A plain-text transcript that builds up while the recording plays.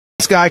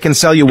This guy can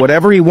sell you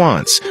whatever he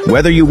wants,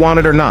 whether you want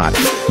it or not.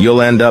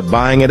 You'll end up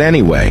buying it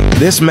anyway.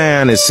 This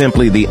man is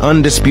simply the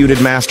undisputed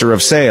master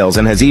of sales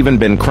and has even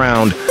been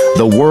crowned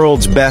the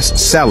world's best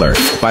seller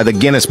by the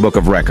Guinness Book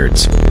of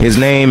Records. His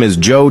name is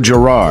Joe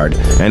Girard,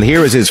 and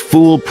here is his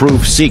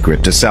foolproof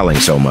secret to selling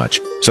so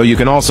much. So you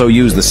can also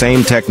use the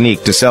same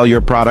technique to sell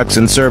your products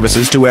and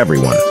services to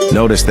everyone.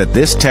 Notice that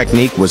this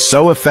technique was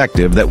so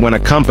effective that when a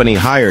company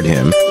hired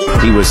him,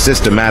 he was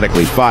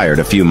systematically fired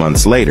a few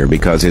months later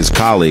because his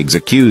colleagues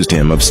accused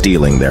him of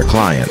stealing their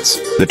clients.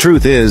 The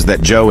truth is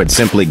that Joe had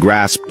simply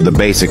grasped the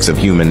basics of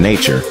human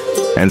nature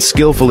and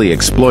skillfully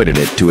exploited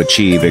it to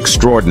achieve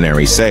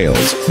extraordinary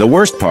sales. The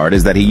worst part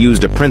is that he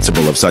used a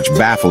principle of such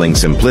baffling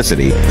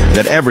simplicity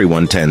that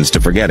everyone tends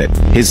to forget it.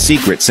 His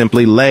secret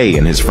simply lay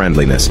in his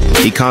friendliness.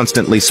 He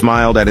constantly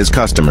smiled at his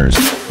customers,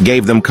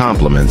 gave them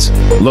compliments,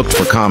 looked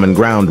for common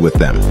ground with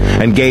them,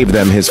 and gave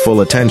them his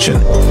full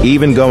attention,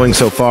 even going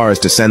so far as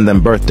to send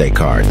them birthday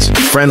cards.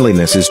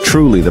 Friendliness is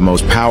truly the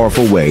most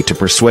powerful way to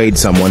persuade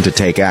someone to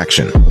take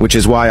action, which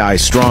is why I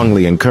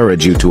strongly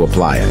encourage you to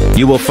apply it.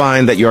 You will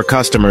find that your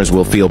customers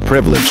will feel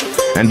privileged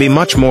and be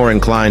much more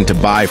inclined to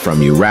buy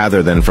from you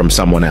rather than from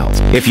someone else.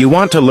 If you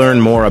want to learn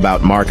more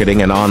about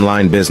marketing and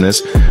online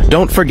business,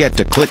 don't forget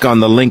to click on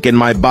the link in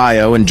my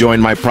bio and join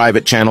my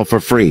private channel for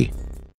free.